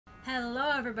Hello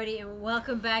everybody and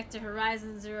welcome back to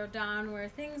Horizon Zero Dawn, where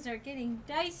things are getting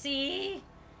dicey.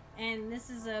 And this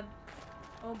is a...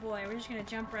 oh boy, we're just gonna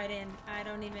jump right in. I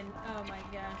don't even... oh my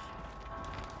gosh.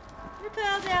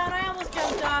 Rappel down, I almost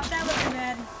jumped off, that wasn't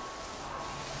bad.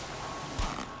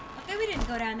 Okay, we didn't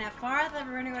go down that far. I thought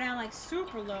we were gonna go down like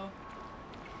super low.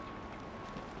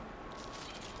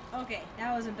 Okay,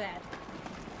 that wasn't bad.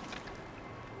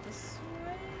 This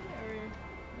way, or...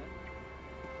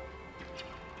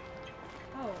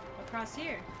 oh, across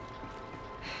here.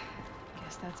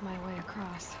 Guess that's my way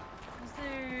across. Is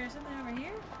there something over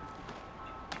here?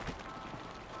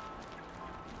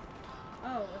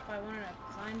 Oh, if I wanted to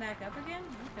climb back up again?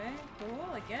 Okay, cool,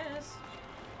 I guess.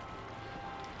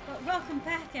 But welcome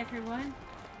back, everyone.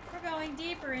 We're going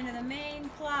deeper into the main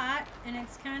plot, and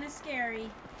it's kind of scary.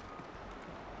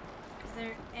 Is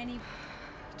there any...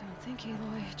 don't think,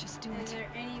 Aloy. Just do it. Is there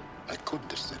any... I couldn't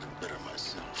have said it better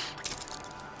myself.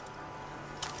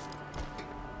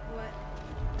 what?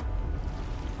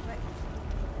 What?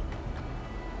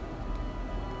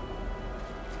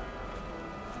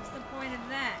 What's the point of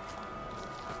that?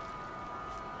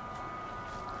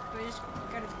 We just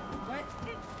gotta... what?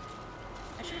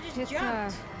 I should've just It's,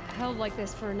 jumped. held like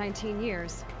this for 19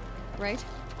 years, right?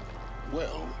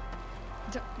 Well,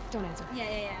 Don't answer.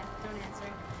 Yeah. Don't answer.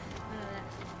 None of that.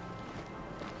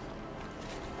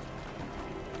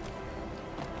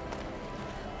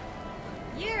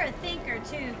 You're a thinker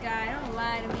too, guy. Don't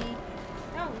lie to me.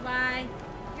 Don't lie.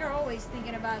 You're always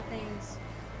thinking about things.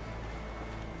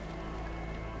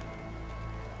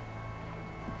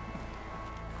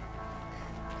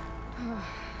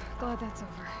 Glad that's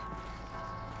over.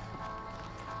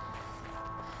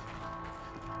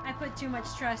 I put too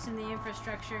much trust in the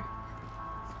infrastructure.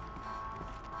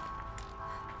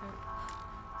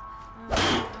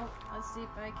 Oh, let's see if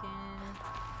I can.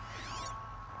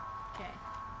 Okay.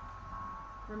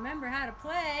 Remember how to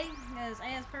play, because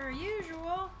as per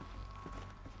usual,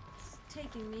 it's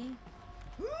taking me.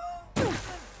 That's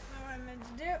not what I meant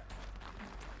to do.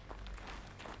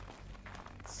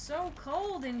 It's so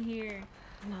cold in here.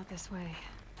 Not this way.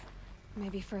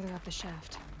 Maybe further up the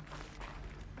shaft.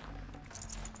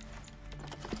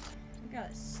 Look at all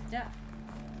this stuff.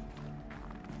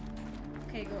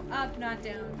 Okay, go up, not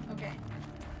down. Okay.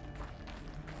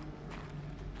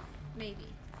 Maybe.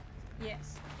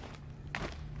 Yes.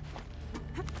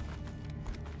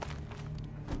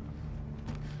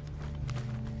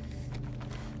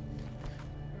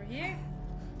 Over here?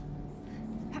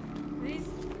 Please?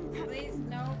 Please?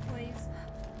 No, please.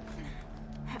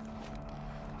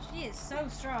 She is so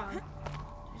strong.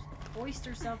 Just hoist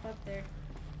herself up there.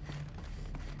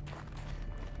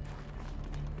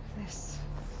 This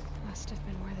must have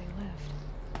been where they lived.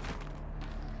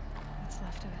 What's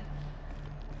left of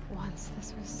it. Once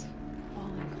this was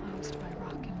all enclosed by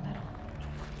rock and metal.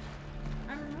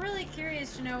 I'm really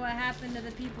curious to know what happened to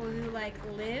the people who, like,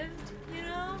 lived, you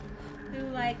know? Who,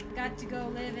 like, got to go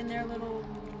live in their little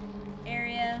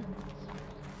area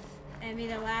and be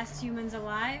the last humans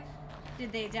alive.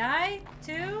 Did they die,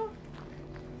 too?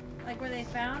 Like, were they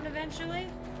found eventually?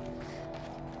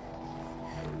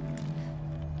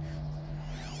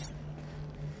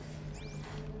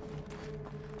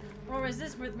 Or was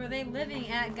this, were they living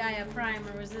at Gaia Prime,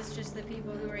 or was this just the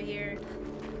people who were here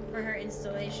for her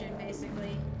installation,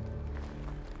 basically?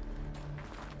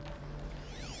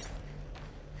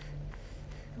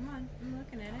 Come on, I'm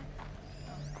looking at it.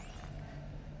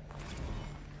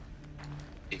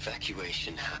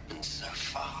 Evacuation happened so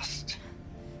fast.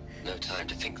 No time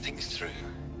to think things through.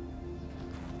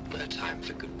 No time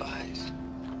for goodbyes.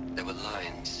 There were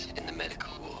lines in the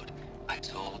medical ward. I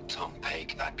told Tom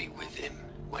Pake I'd be with him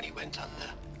when he went under.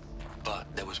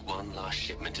 But there was one last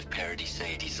shipment of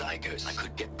Paradis-Sadie zygotes I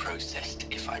could get processed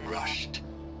if I rushed.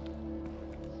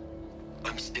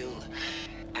 I'm still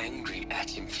angry at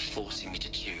him for forcing me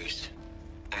to choose.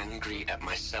 Angry at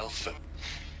myself for...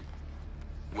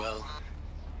 well,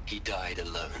 he died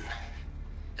alone.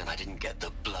 And I didn't get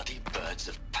the bloody birds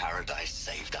of paradise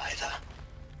saved either.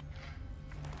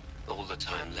 All the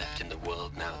time left in the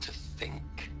world now to think.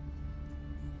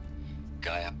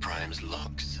 Gaia Prime's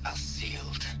locks are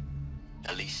sealed.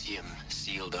 Elysium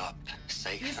sealed up,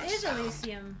 safe and This is sound.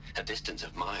 Elysium. A distance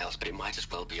of miles, but it might as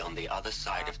well be on the other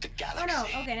side of the Oh galaxy.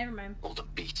 no, okay, never mind. All the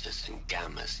betas and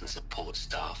gammas and support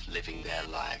staff living their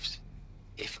lives.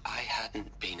 If I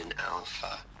hadn't been an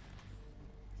alpha,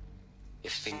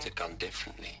 if things had gone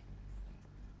differently,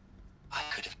 I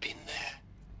could have been there.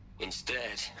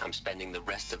 Instead, I'm spending the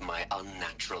rest of my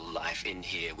unnatural life in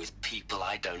here with people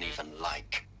I don't even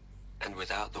like. And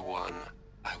without the one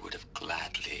I would have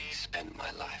gladly spent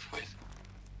my life with.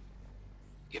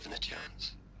 given a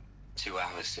chance. 2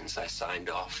 hours since I signed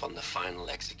off on the final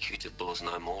executables, and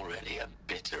I'm already a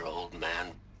bitter old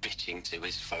man bitching to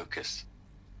his focus.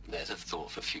 There's a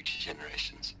thought for future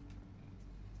generations.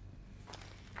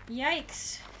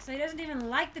 Yikes. So he doesn't even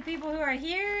like the people who are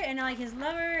here, and like his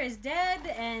lover is dead,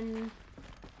 and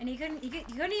he couldn't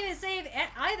even save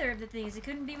either of the things. He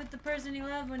couldn't be with the person he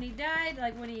loved when he died,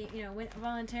 like when he, you know, went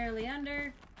voluntarily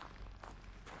under.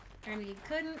 And he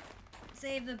couldn't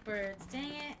save the birds.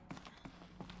 Dang it.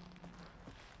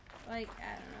 Like,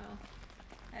 I don't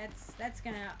know. That's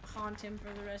gonna haunt him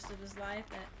for the rest of his life.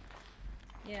 That,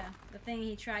 yeah, the thing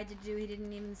he tried to do, he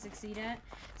didn't even succeed at.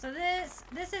 So this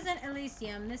isn't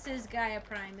Elysium. This is Gaia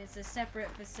Prime. It's a separate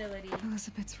facility.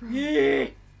 Elizabeth's room. Yeah.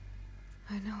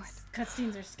 I know it.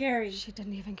 Cutscenes are scary. She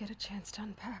didn't even get a chance to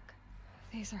unpack.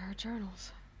 These are her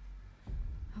journals.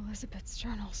 Elizabeth's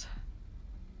journals.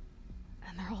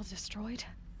 And they're all destroyed?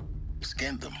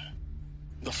 Scan them.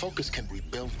 The Focus can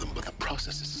rebuild them, but the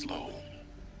process is slow.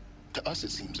 To us,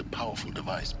 it seems a powerful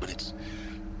device, but its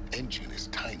engine is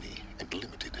tiny and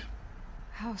limited.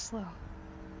 How slow?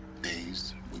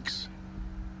 Days, weeks,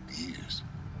 years.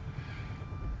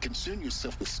 Concern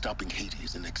yourself with stopping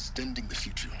Hades and extending the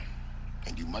future,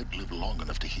 and you might live long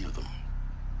enough to hear them.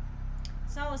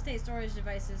 Solid-state storage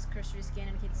devices, cursory scan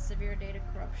indicates severe data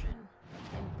corruption.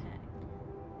 Impact.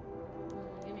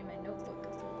 Give me my notebook.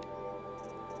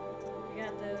 I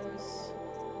got those.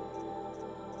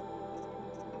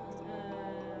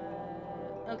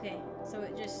 Okay, so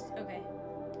it just, okay.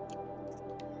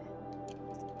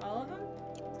 All of them?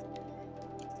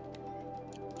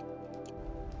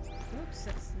 Oops,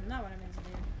 that's not what I meant to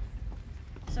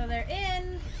do. So they're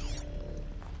in.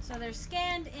 So they're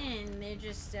scanned in. They're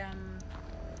just,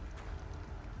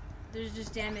 there's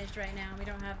just damaged right now. We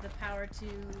don't have the power to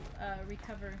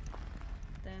recover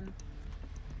them.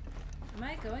 Am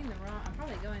I going the wrong? I'm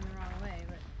probably going the wrong way,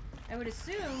 but I would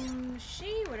assume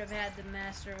she would have had the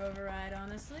master override,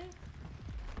 honestly.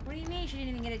 What do you mean she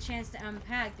didn't even get a chance to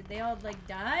unpack? Did they all, like,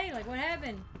 die? Like, what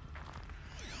happened?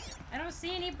 I don't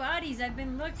see any bodies. I've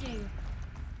been looking.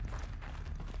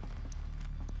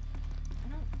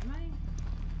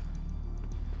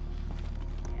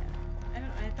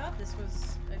 I thought this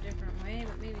was a different way,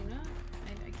 but maybe not.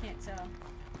 I can't tell.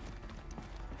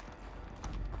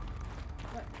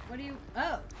 What do you...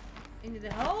 Oh! Into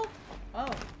the hole? Oh.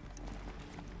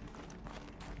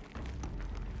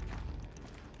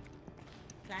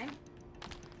 Climb.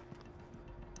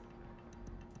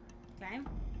 Climb.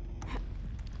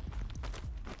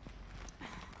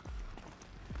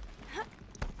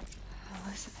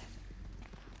 Elizabeth.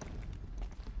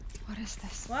 What is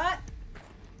this? What?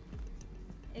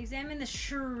 Examine the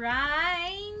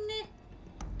shrine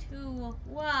to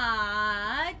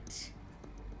what?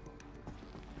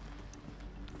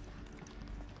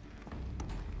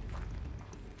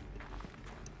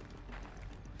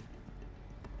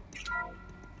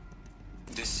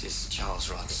 This is Charles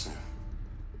Ronson.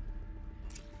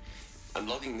 I'm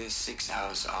logging this 6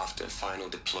 hours after final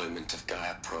deployment of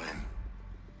Gaia Prime.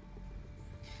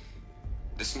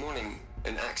 This morning,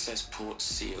 an access port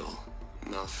seal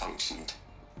malfunctioned.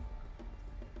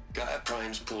 Gaia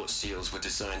Prime's port seals were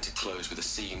designed to close with a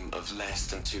seam of less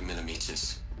than 2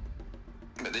 millimeters.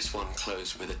 But this one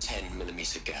closed with a 10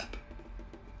 millimeter gap.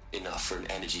 Enough for an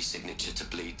energy signature to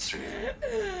bleed through.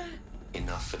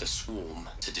 Enough for the swarm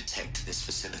to detect this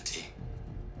facility.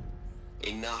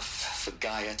 Enough for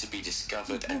Gaia to be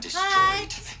discovered and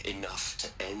destroyed. Enough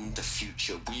to end the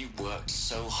future we worked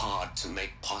so hard to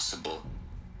make possible.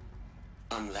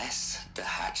 Unless the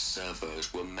hatch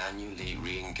servos were manually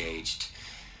re-engaged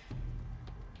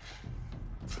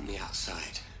from the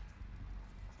outside.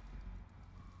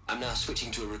 I'm now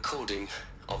switching to a recording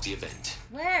of the event.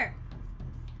 Where?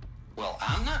 Well,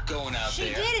 I'm not going out She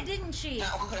there. did it, didn't she?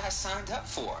 Not what I signed up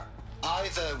for.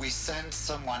 Either we send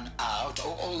someone out,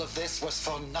 or all of this was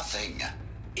for nothing.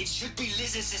 It should be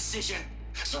Liz's decision.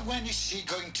 So when is she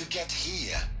going to get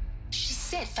here? She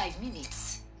said 5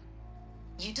 minutes.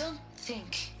 You don't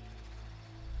think...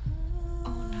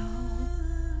 Oh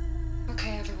no.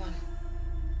 Okay, everyone.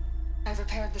 I've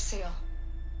repaired the seal.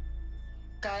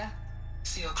 Gaia?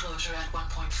 Seal closure at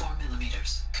 1.4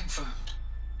 millimeters. Confirmed.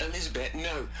 Elizabeth,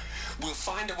 no. We'll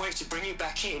find a way to bring you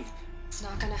back in. It's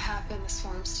not gonna happen. The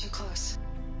swarm's too close.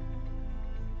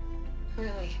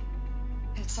 Really.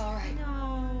 It's alright.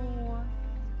 No.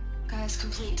 Gaia's She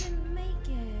complete. didn't make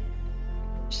it.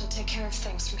 She'll take care of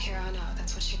things from here on out.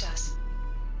 That's what she does.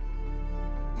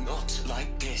 Not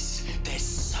like this. There's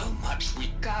so much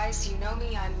we... Guys, you know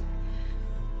me. I'm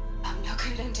no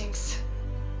good at endings.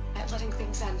 At letting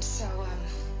things end, so,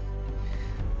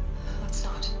 let's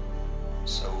not.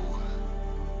 So,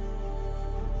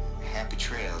 happy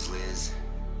trails, Liz.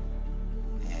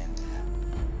 And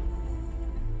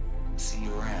see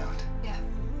you around. Yeah.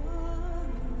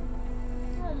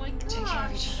 Oh my Take care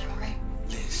of each gosh. other, all right?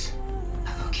 Liz.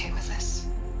 I'm okay with this.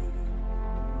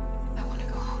 I want to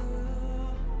go home.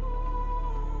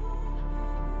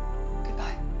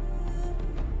 Goodbye.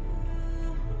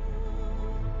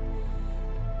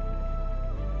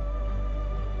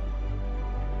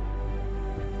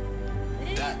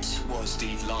 That was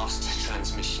the last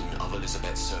transmission of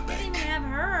Elizabeth They didn't even Sobeck. have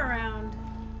her around.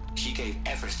 She gave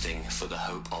everything for the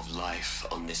hope of life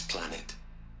on this planet.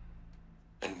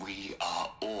 And we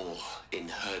are all in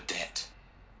her debt.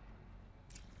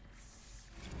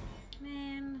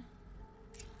 Man.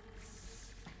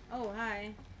 Oh,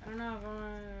 hi. I don't know if I want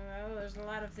to... Oh, there's a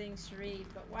lot of things to read,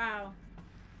 but wow.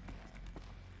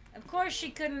 Of course she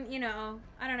couldn't, you know...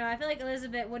 I don't know. I feel like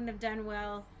Elizabeth wouldn't have done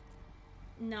well.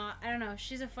 Not... I don't know.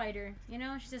 She's a fighter. You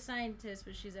know? She's a scientist,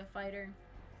 but she's a fighter.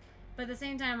 But at the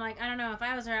same time, like, I don't know. If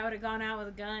I was her, I would have gone out with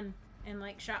a gun and,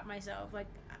 like, shot myself. Like,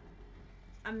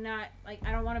 I'm not... Like,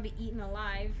 I don't want to be eaten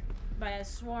alive by a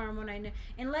swarm when I know...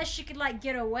 Unless she could, like,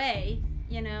 get away,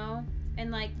 you know? And,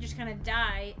 like, just kind of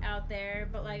die out there.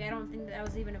 But, like, I don't think that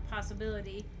was even a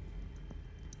possibility.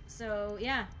 So,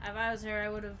 yeah. If I was her, I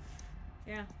would have...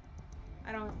 Yeah.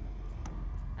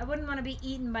 I wouldn't want to be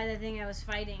eaten by the thing I was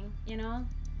fighting, you know?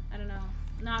 I don't know.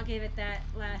 Not give it that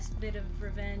last bit of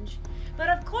revenge. But,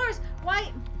 of course,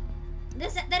 why...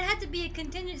 That had to be a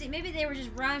contingency. Maybe they were just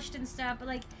rushed and stuff, but,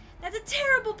 like... That's a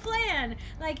terrible plan!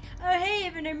 Like, oh, hey,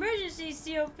 if an emergency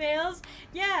seal fails...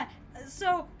 Yeah,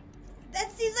 so... That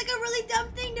seems like a really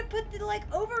dumb thing to put the, like,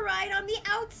 override on the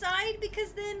outside,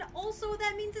 because then also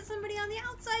that means that somebody on the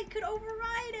outside could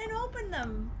override and open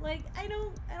them. Like, I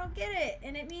don't get it.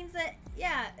 And it means that,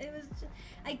 yeah, it was,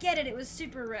 I get it, it was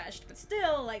super rushed, but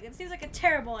still, like, it seems like a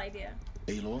terrible idea.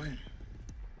 Aloy?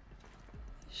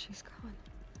 She's gone.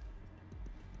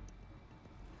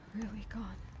 Really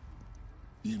gone.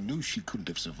 You knew she couldn't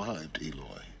have survived,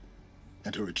 Aloy.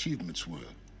 And her achievements were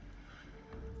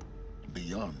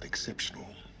beyond exceptional.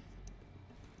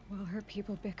 While her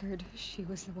people bickered, she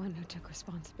was the one who took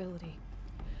responsibility.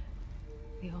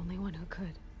 The only one who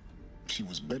could. She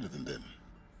was better than them.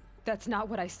 That's not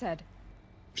what I said.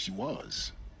 She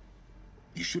was.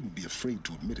 You shouldn't be afraid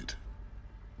to admit it.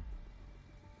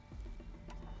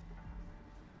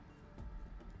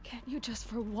 Can't you just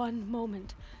for one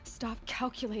moment stop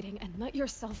calculating and let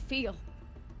yourself feel?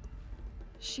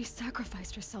 She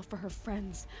sacrificed herself for her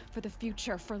friends, for the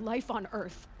future, for life on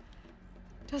Earth.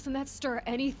 Doesn't that stir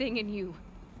anything in you?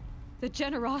 The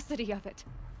generosity of it.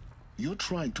 You're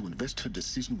trying to invest her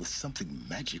decision with something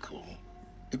magical.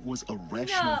 It was a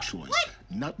rational choice, what?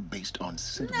 not based on No,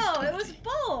 sentimentality. it was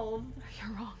both.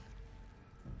 You're wrong.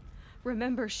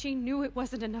 Remember, she knew it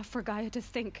wasn't enough for Gaia to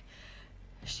think.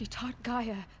 She taught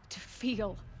Gaia to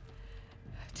feel.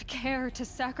 To care, to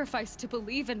sacrifice, to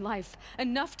believe in life.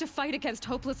 Enough to fight against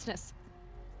hopelessness.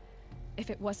 If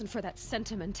it wasn't for that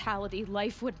sentimentality,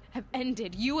 life would have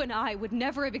ended. You and I would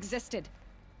never have existed.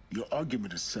 Your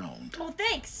argument is sound. Well,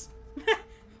 thanks.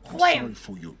 I'm Wham! sorry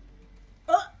for your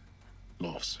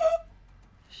loss.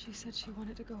 She said she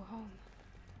wanted to go home.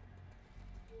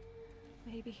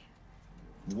 Maybe.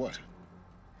 What?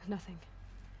 Nothing.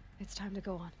 It's time to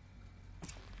go on.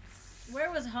 Where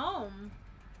was home?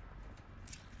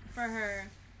 For her.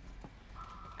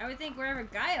 I would think wherever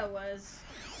Gaia was.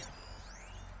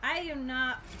 I am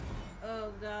not... Oh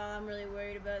god, I'm really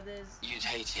worried about this. You'd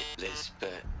hate it, Liz,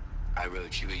 but I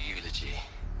wrote you a eulogy.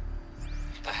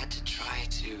 I had to try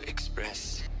to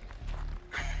express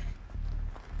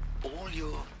all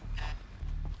your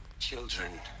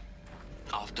children.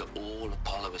 After all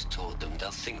Apollo has taught them,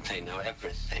 they'll think they know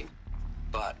everything.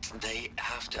 But they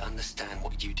have to understand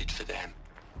what you did for them.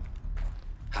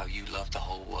 How you loved the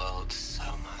whole world so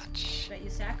much. But you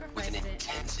With sacrificed an it.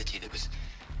 intensity that was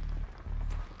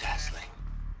dazzling.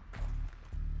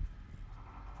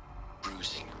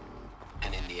 Bruising.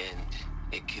 And in the end,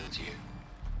 it killed you.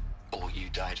 Or you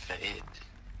died for it.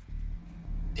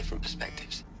 Different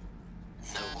perspectives.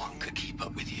 No one could keep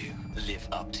up with you, live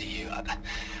up to you.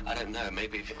 I don't know,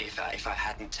 maybe if I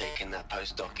hadn't taken that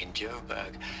postdoc in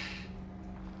Joburg.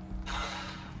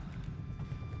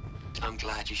 I'm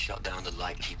glad you shot down the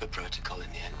Lightkeeper protocol in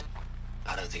the end.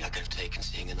 I don't think I could have taken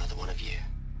seeing another one of you.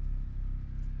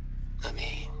 I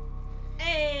mean...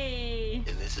 Hey!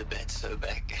 Elizabeth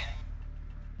Sobeck.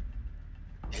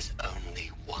 There's only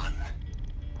one.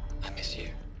 I miss you.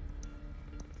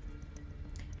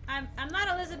 I'm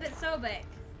not Elizabeth Sobeck.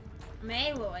 I'm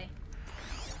Aloy.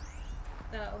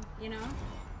 So, you know?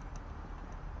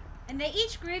 And they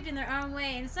each grieved in their own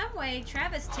way. In some way,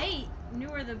 Travis Tate knew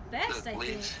her the best, I think.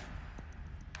 Liz,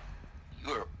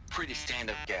 you're a pretty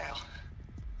stand-up gal.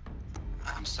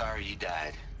 I'm sorry you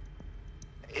died.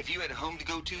 If you had a home to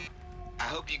go to, I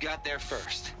hope you got there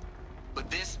first. But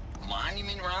this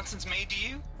monument Ronson's made to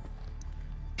you?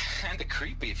 Kinda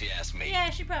creepy if you ask me. Yeah,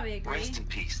 she probably agreed. Rest in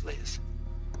peace, Liz.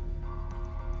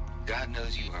 God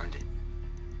knows you earned it.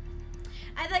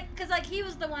 I like, cause like he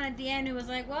was the one at the end who was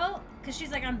like, well, cause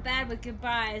she's like, I'm bad with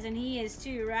goodbyes, and he is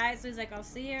too, right? So he's like, I'll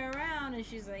see you around, and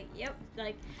she's like, yep.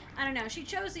 Like, I don't know. She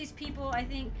chose these people, I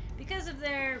think, because of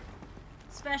their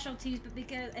specialties, but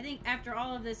because I think after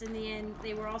all of this, in the end,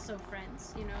 they were also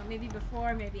friends. You know, maybe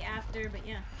before, maybe after, but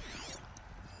yeah.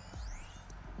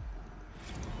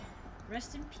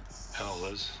 Rest in peace. Hell,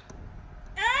 Liz.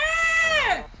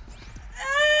 Ah!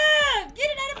 Ah! Get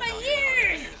it out of my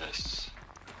ears! Hear this.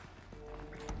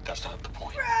 That's not the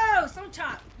point. Gross! Don't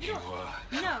talk. You You,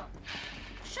 don't. No.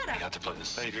 Shut you up. got to play the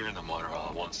savior and the martyr all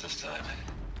at once this time.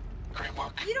 Great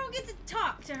work. You don't get to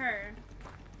talk to her.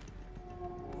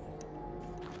 Oh,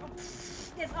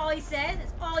 pfft. That's all he said.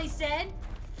 That's all he said.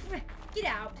 Get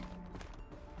out.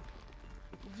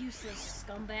 Useless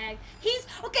scumbag. He's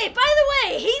okay. By the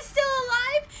way, he's still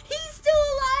alive. He's still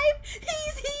alive.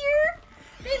 He's here.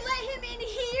 They let him in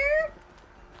here.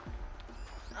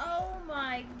 Oh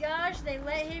my gosh, they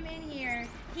let him in here.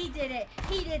 He did it.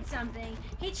 He did something.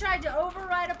 He tried to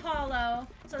override Apollo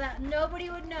so that nobody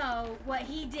would know what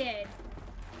he did.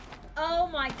 Oh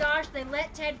my gosh, they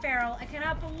let Ted Farrell. I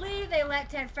cannot believe they let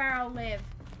Ted Farrell live.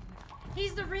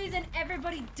 He's the reason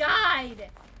everybody died.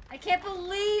 I can't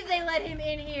believe they let him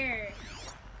in here.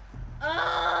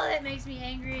 Oh, that makes me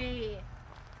angry.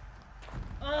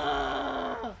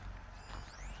 Oh.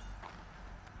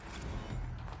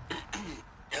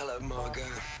 Hello, Margot.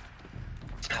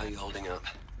 How are you holding up?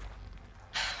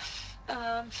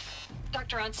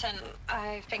 Dr. Ronson,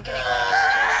 I've been getting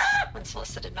lost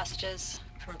unsolicited messages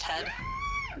from Ted.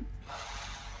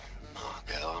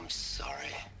 Margot, I'm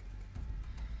sorry.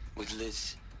 With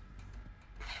Liz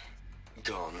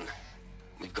gone,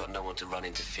 we've got no one to run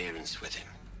interference with him.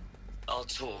 I'll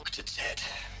talk to Ted.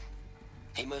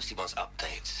 He mostly wants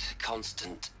updates,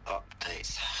 constant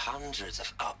updates, hundreds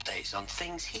of updates on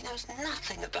things he knows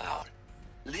nothing about.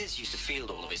 Liz used to field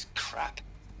all of his crap.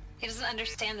 He doesn't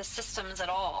understand the systems at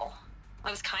all. That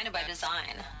was kind of by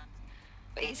design.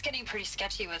 But he's getting pretty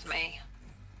sketchy with me.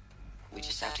 We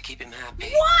just have to keep him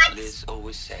happy. What? Liz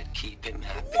always said keep him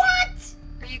happy. What?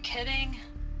 Are you kidding?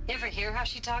 You ever hear how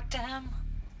she talked to him?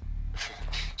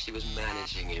 She was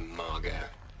managing him, Margot.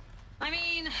 I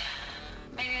mean,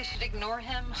 maybe I should ignore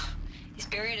him. He's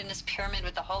buried in his pyramid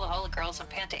with the Hola Hola girls and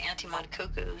Panta Antimon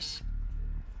cuckoos.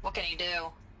 What can he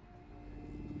do?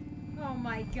 Oh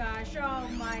my gosh, oh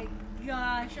my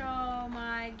gosh, oh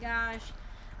my gosh.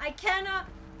 I cannot...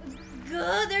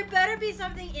 Good, there better be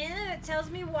something in it that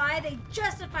tells me why they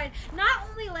justified not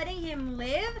only letting him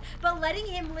live, but letting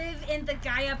him live in the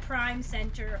Gaia Prime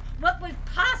Center. What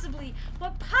possibly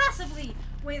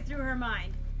went through her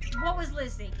mind? What was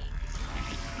Liz thinking?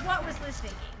 What was Liz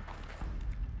thinking?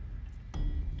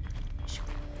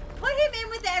 Put him in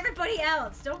with everybody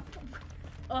else. Don't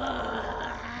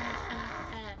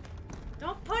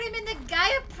put him in the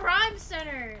Gaia Prime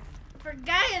Center. For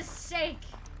Gaia's sake.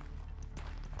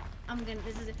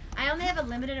 I only have a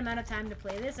limited amount of time to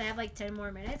play this. I have like 10 more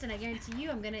minutes, and I guarantee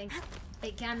you I'm gonna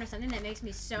encounter something that makes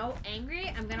me so angry.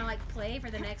 I'm gonna like play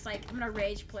for the next I'm gonna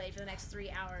rage play for the next 3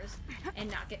 hours and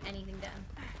not get anything done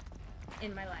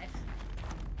in my life.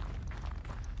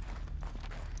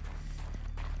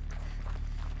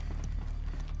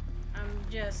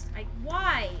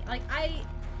 Why?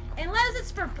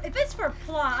 Unless if it's for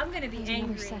plot, I'm gonna be There's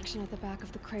angry. another section at the back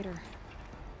of the crater.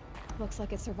 Looks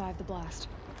like it survived the blast.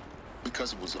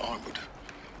 Because it was armored,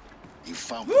 you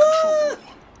found the control room.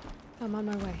 I'm on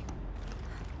my way.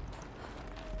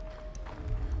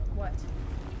 What?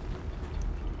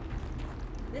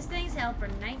 This thing's held for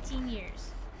 19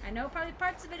 years. I know probably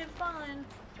parts of it have fallen,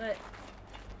 but...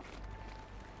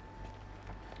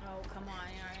 Oh, come on,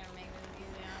 you're not gonna make this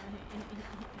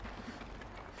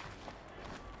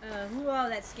easy. Whoa,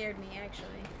 that scared me,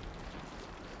 actually.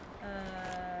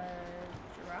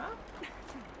 Drop?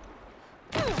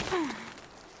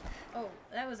 Oh,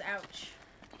 that was ouch.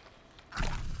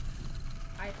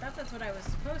 I thought that's what I was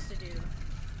supposed to do.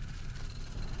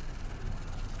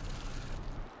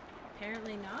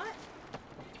 Apparently not.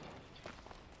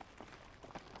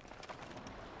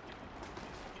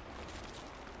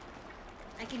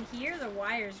 I can hear the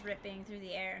wires ripping through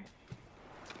the air.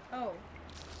 Oh.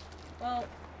 Well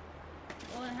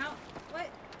then how? What?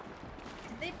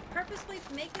 they purposely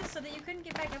make this so that you couldn't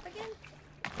get back up again?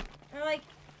 Or like,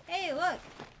 hey, look,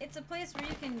 it's a place where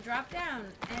you can drop down,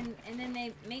 and then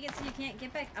they make it so you can't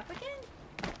get back up again?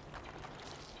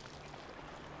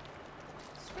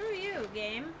 Screw you,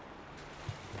 game.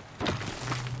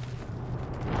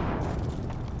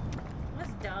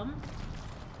 That's dumb.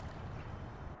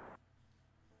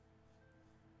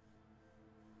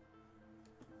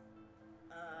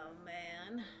 Oh,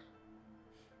 man.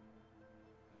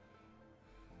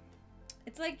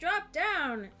 It's like, drop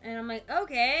down, and I'm like,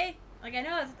 okay. Like, I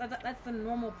know that's the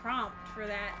normal prompt for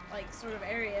that, like, sort of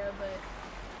area, but...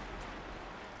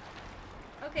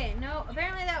 Okay, no,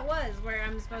 apparently that was where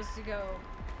I'm supposed to go.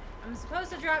 I'm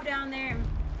supposed to drop down there and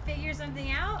figure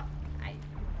something out?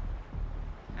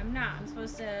 I'm not. I'm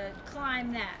supposed to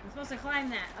climb that. I'm supposed to climb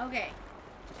that. Okay.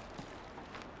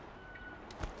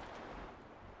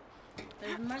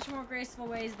 There's much more graceful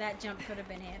ways that jump could have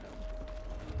been handled.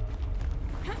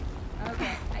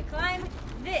 Okay, I climbed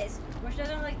this, which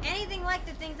doesn't look anything like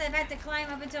the things I've had to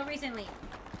climb up until recently.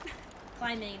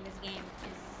 Climbing in this game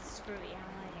is screwy. I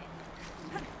don't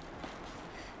like it.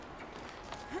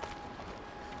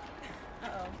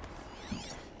 Uh-oh.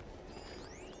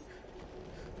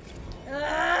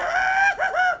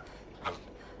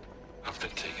 I've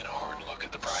been taking a hard look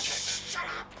at the project. Shut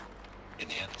up! In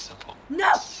the end, it's simple.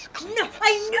 No! It's clean, No!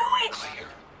 I knew it! Clear.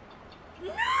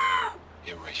 No!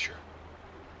 Erasure.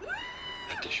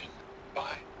 Addition.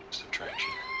 By.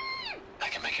 Subtraction. I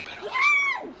can make it better.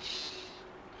 No!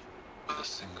 With a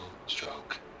single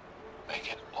stroke.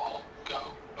 Make it all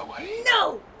go away.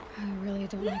 No! I really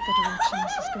don't like the direction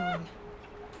this is going.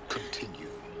 Continue.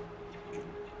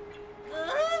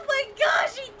 Oh my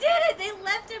gosh, he did it! They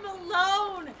left him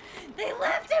alone! They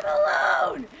left him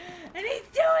alone! And he's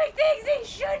doing things he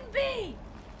shouldn't be!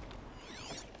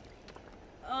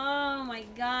 Oh my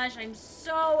gosh, I'm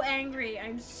so angry.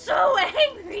 I'm so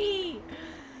angry!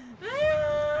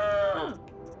 Ah!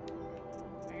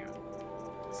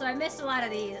 So I missed a lot of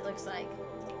these, it looks like.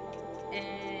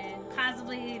 And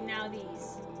possibly now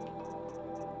these.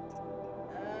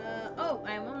 Oh,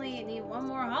 I only need one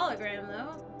more hologram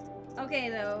though. Okay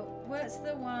though, what's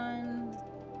the one?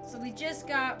 So we just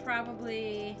got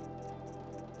probably...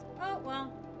 Oh,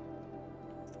 well.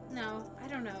 No, I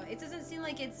don't know. It doesn't seem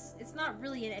like it's not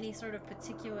really in any sort of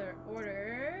particular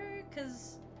order,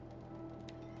 because...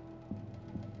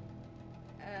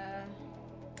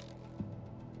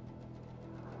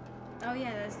 Oh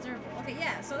yeah, that's durable. Okay,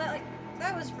 yeah, so that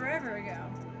was forever ago.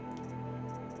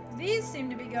 These seem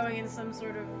to be going in some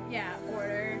sort of, yeah,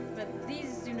 order, but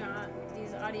these do not.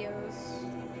 These audios...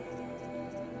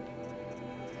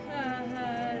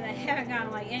 I haven't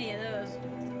gotten like any of those.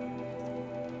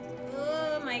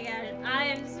 Oh my gosh, I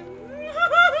am so...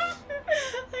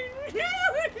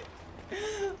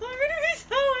 I'm gonna be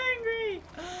so angry!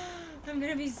 I'm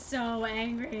gonna be so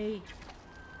angry.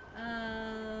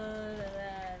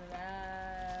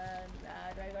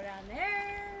 Do I go down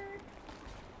there?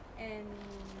 And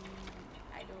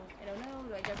I don't know.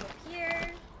 Do I jump up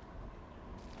here?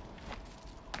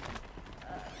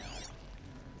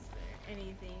 Is there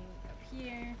anything up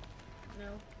here? No?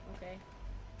 Okay.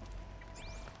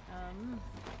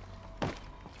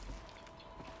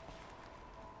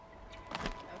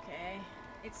 Okay.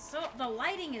 It's so... The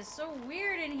lighting is so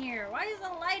weird in here. Why is the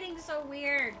lighting so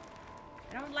weird?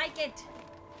 I don't like it.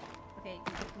 Okay,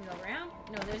 can we go around?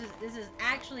 No, this is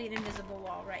actually an invisible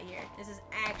wall right here. This is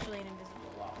actually an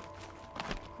invisible wall.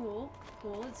 Cool.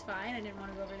 Cool, it's fine. I didn't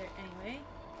want to go over there anyway.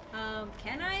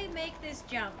 Can I make this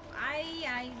jump?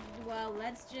 Well,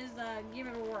 let's just, give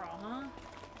it a whirl, huh?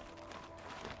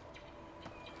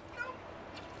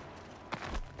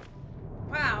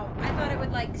 Wow, I thought it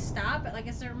would, like, stop at, like,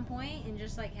 a certain point and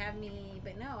just, like, have me...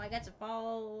 But no, I got to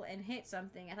fall and hit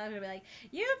something. I thought it would be like,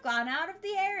 you've gone out of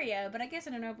the area. But I guess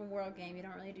in an open world game, you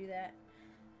don't really do that.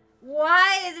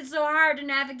 Why is it so hard to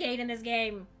navigate in this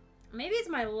game? Maybe it's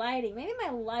my lighting. Maybe my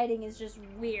lighting is just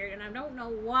weird. And I don't know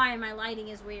why my lighting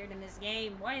is weird in this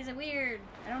game. Why is it weird?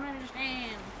 I don't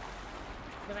understand.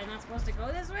 Was I not supposed to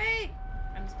go this way?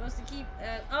 I'm supposed to keep...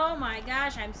 oh my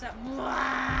gosh, I'm so...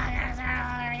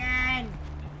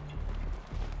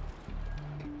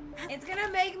 It's gonna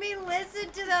make me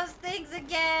listen to those things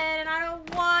again, and I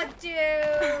don't want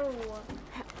to!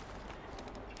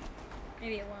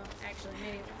 Maybe it won't, actually.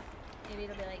 Maybe it won't. Maybe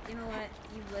it'll be like, you know what?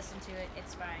 You've listened to it.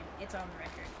 It's fine. It's on the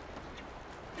record.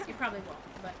 You probably won't,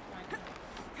 but why not?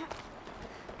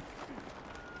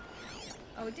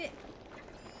 Oh, it did.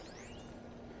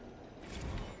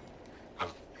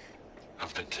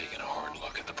 I've been taking a hard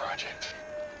look at the project.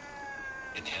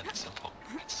 In the end, it's simple.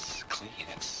 It's clean.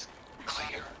 It's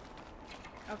clear.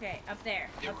 Okay, up there.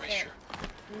 Up there. Erasure.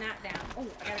 Not down. Oh,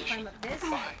 I gotta climb up this?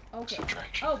 By Okay.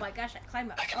 subtraction. Oh my gosh, I climb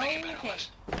up. I can make it better Okay.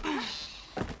 list.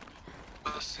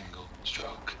 With a single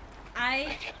stroke. I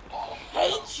Make it all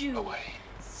hate you away.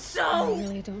 I so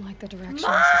really don't like the direction this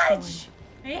much! is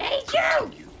I hate you!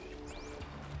 Continue.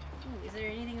 Ooh, is there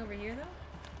anything over here though?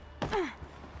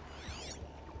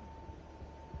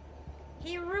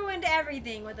 He ruined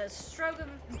everything with a stroke of.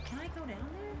 Can I go down there?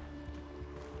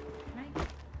 Can I go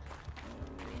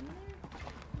in there?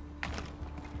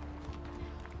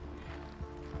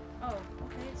 Oh,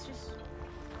 okay. It's just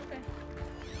okay.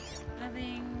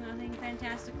 Nothing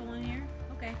fantastical in here.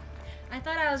 Okay. I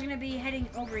thought I was gonna be heading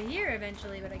over here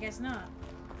eventually, but I guess not.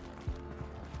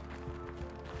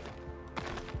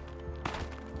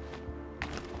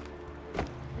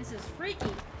 This is freaky.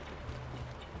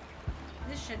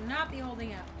 This should not be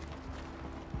holding up.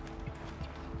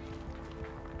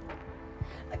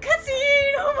 A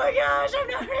cutscene! Oh my gosh, I'm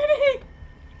not ready!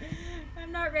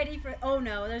 I'm not ready for. Oh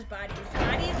no, there's bodies.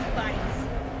 Bodies? Bodies.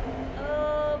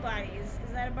 Oh, bodies.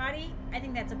 Is that a body? I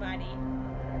think that's a body.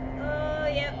 Oh,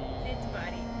 yep, it's a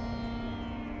body.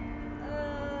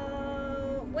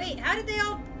 Oh, wait, how did they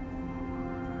all.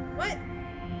 What?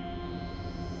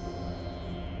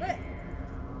 What?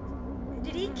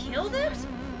 Did he kill them?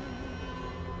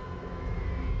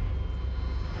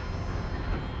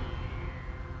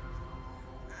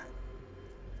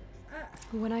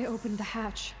 When I opened the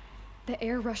hatch, the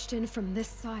air rushed in from this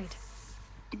side.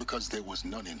 Because there was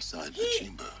none inside the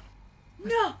chamber.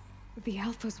 No! The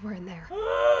alphas were in there.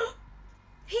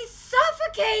 He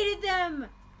suffocated them!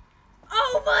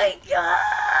 Oh my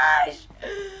gosh!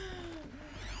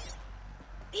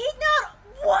 He not.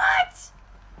 What?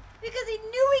 Because he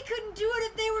knew he couldn't do it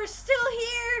if they were still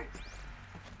here?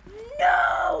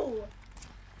 No!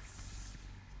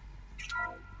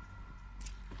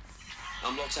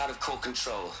 Unlocked out of core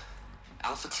control.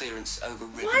 Alpha clearance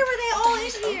overridden. Why were they all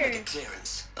Days in here? Omega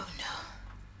clearance. Oh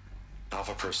no.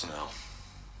 Alpha personnel.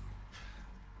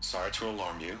 Sorry to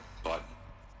alarm you, but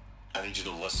I need you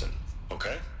to listen,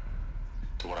 okay?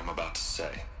 To what I'm about to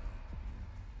say.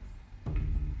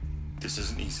 This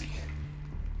isn't easy.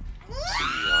 See,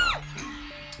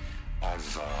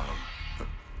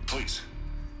 please,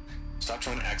 stop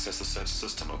trying to access the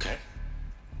system, okay?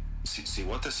 See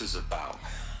what this is about.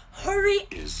 Hurry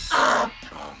is up!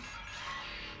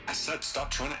 I said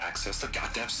stop trying to access the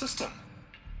goddamn system.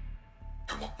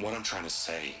 What I'm trying to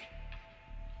say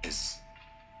is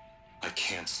I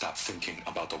can't stop thinking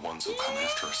about the ones who come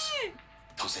after us.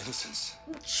 Those innocents.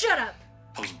 Shut up!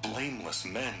 Those blameless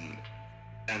men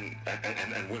and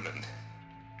women.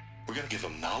 We're gonna give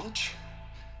them knowledge?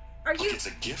 Are like you? It's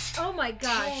a gift? Oh my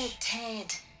gosh.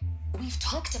 Ted, we've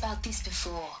talked about this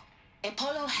before.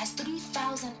 Apollo has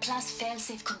 3,000 plus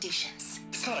fail-safe conditions.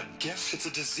 It's not a gift, it's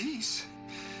a disease.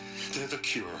 They're the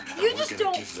cure, and You we're just gonna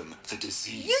don't- give them the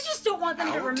disease. You just don't want them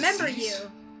to Our remember disease?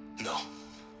 you. No,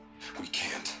 we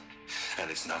can't. And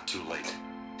it's not too late.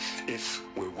 If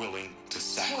we're willing to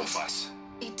sacrifice.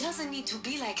 It doesn't need to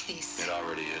be like this. It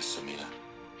already is, Samina.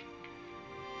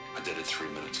 I did it 3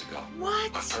 minutes ago.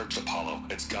 What? I purged Apollo.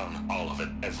 It's gone. All of it.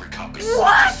 Every copy.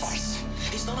 What? Sacrifice.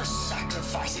 It's not a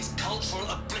sacrifice, it's cultural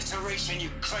obliteration, you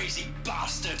crazy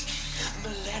bastard.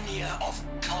 Millennia of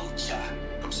culture.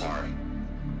 I'm sorry.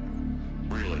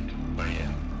 Really, I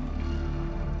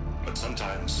am. But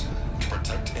sometimes, to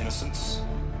protect innocence,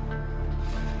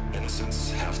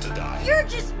 innocents have to die. You're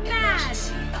just mad.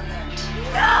 Emergency alert.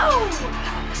 No!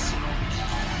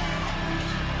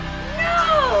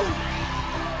 No!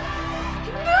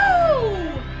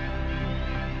 No!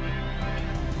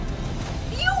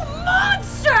 You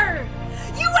monster!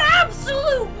 You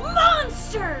absolute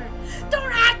monster!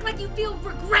 Don't act like you feel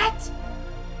regret!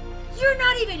 You're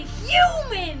not even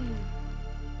human!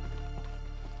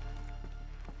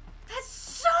 That's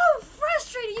so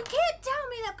frustrating! You can't tell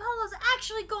me that Polo's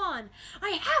actually gone!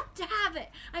 I have to have it!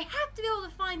 I have to be able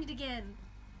to find it again!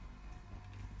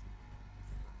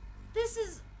 This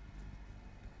is...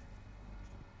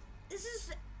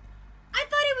 I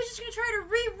thought he was just gonna try to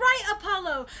rewrite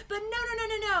Apollo, but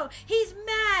no. He's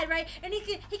mad, right? And he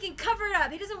can cover it up.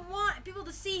 He doesn't want people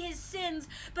to see his sins,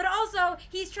 but also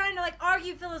he's trying to like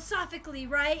argue philosophically,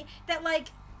 right? That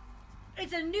like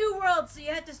it's a new world, so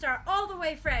you have to start all the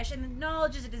way fresh, and the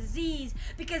knowledge is a disease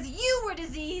because you were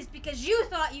diseased because you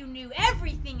thought you knew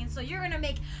everything, and so you're gonna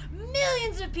make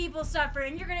millions of people suffer,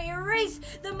 and you're gonna erase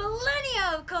the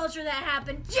millennia of culture that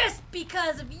happened just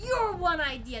because of your one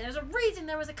idea. There's a reason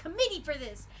there was a committee for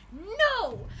this.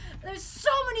 No! There's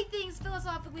so many things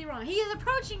philosophically wrong. He is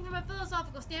approaching from a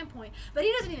philosophical standpoint, but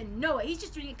he doesn't even know it. He's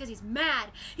just doing it because he's mad.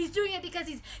 He's doing it because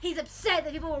he's upset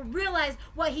that people will realize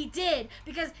what he did.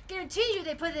 Because guarantee you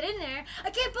they put it in there. I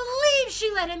can't believe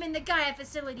she let him in the Gaia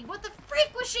facility. What the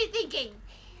freak was she thinking?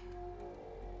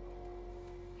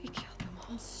 He killed them all.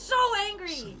 I'm so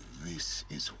angry. So this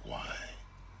is why.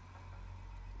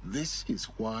 This is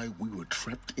why we were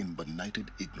trapped in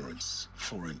benighted ignorance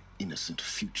for an innocent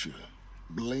future.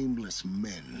 Blameless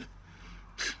men.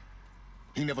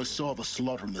 He never saw the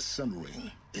slaughter in the Sun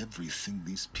Ring. Everything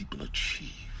these people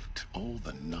achieved, all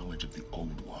the knowledge of the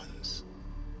old ones,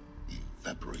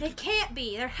 evaporated. They can't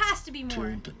be. There has to be more.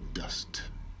 Turned to dust.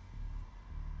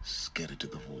 Scattered to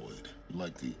the void,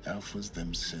 like the Alphas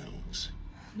themselves.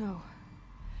 No.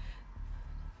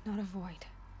 Not a void.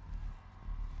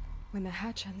 When the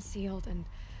hatch unsealed and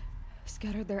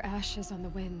scattered their ashes on the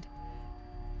wind,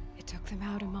 it took them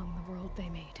out among the world they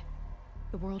made.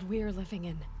 The world we're living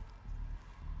in.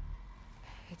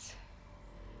 It's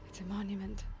a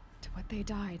monument to what they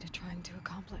died trying to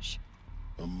accomplish.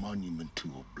 A monument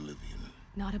to oblivion.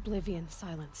 Not oblivion,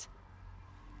 silence.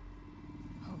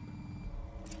 Hope.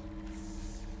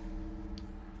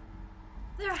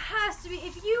 There has to be.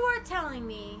 If you are telling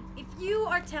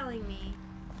me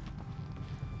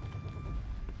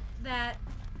that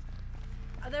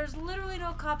there's literally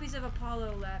no copies of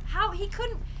Apollo left. How he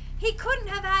couldn't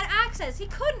have had access.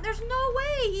 There's no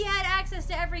way he had access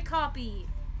to every copy.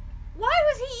 Why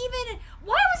was he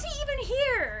even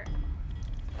here?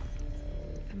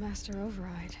 The Master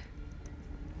Override.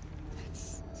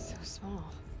 It's so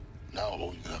small. Now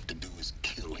all you have to do is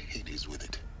kill Hades with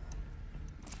it.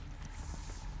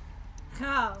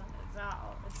 Oh,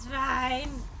 it's fine.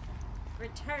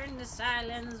 Return to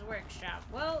Silence Workshop.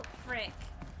 Well, frick.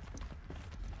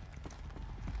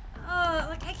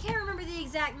 Like I can't remember the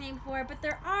exact name for it, but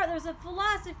there's a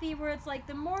philosophy where it's like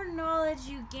the more knowledge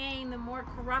you gain, the more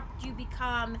corrupt you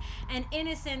become, and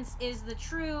innocence is the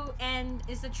true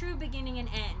beginning and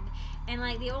end. And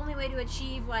like the only way to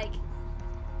achieve like,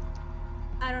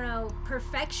 I don't know,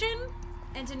 perfection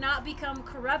and to not become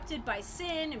corrupted by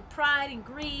sin and pride and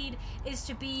greed is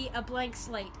to be a blank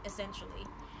slate, essentially.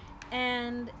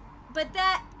 But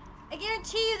that, I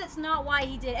guarantee you that's not why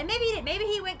he did. And maybe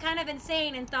he went kind of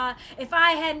insane and thought, if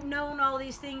I hadn't known all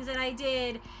these things that I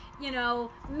did, you know,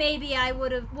 maybe I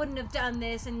wouldn't have done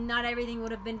this and not everything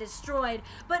would have been destroyed.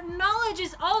 But knowledge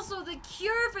is also the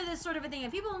cure for this sort of a thing.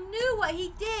 If people knew what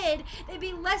he did, they'd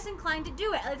be less inclined to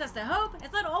do it. At least that's the hope.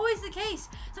 It's not always the case.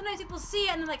 Sometimes people see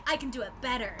it and they're like, I can do it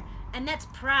better. And that's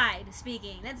pride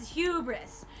speaking. That's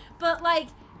hubris. But like,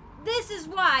 this is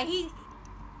why he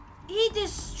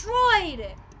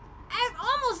destroyed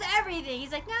almost everything.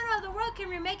 He's like, no, the world can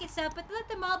remake itself, but let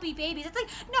them all be babies. It's like,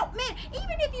 no, man,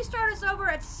 even if you start us over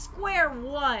at square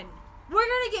one, we're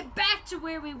gonna get back to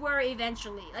where we were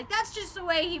eventually. Like, that's just the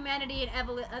way humanity and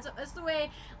that's the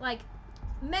way, like,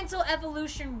 mental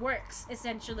evolution works,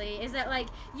 essentially, is that, like,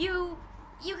 you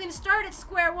can start at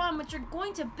square one, but you're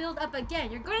going to build up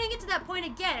again. You're going to get to that point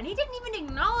again, and he didn't even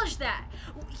acknowledge that.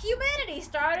 Humanity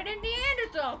started in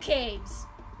Neanderthal caves.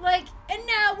 Like, and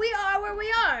now we are where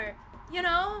we are, you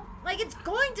know? Like, it's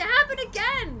going to happen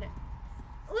again.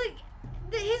 Like,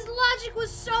 his logic was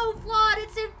so flawed,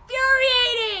 it's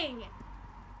infuriating.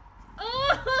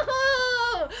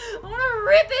 Oh, I want to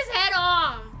rip his head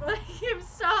off. Like, I'm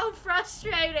so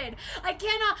frustrated. I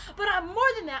cannot, but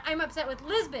more than that, I'm upset with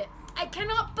Lisbeth. I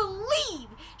cannot believe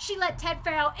she let Ted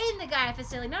Farrell in the Gaia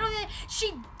facility. Not only that,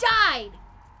 she died.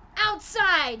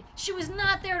 Outside. She was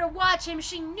not there to watch him.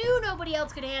 She knew nobody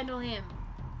else could handle him.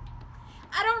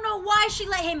 I don't know why she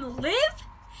let him live.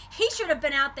 He should have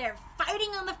been out there fighting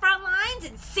on the front lines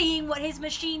and seeing what his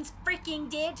machines freaking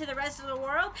did to the rest of the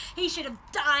world. He should have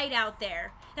died out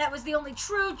there. That was the only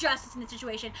true justice in the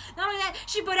situation. Not only that,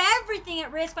 she put everything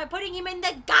at risk by putting him in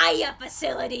the Gaia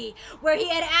facility, where he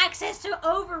had access to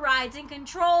overrides and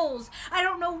controls. I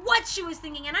don't know what she was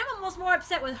thinking, and I'm almost more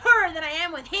upset with her than I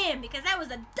am with him, because that was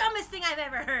the dumbest thing I've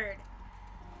ever heard.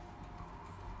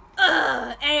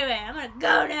 Anyway, I'm gonna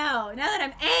go now that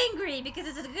I'm angry, because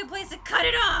this is a good place to cut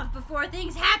it off before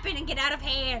things happen and get out of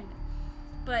hand.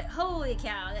 But holy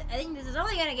cow, I think this is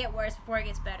only gonna get worse before it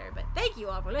gets better. But thank you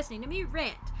all for listening to me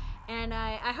rant, and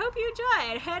I hope you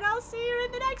enjoyed, and I'll see you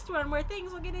in the next one where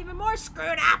things will get even more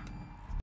screwed up.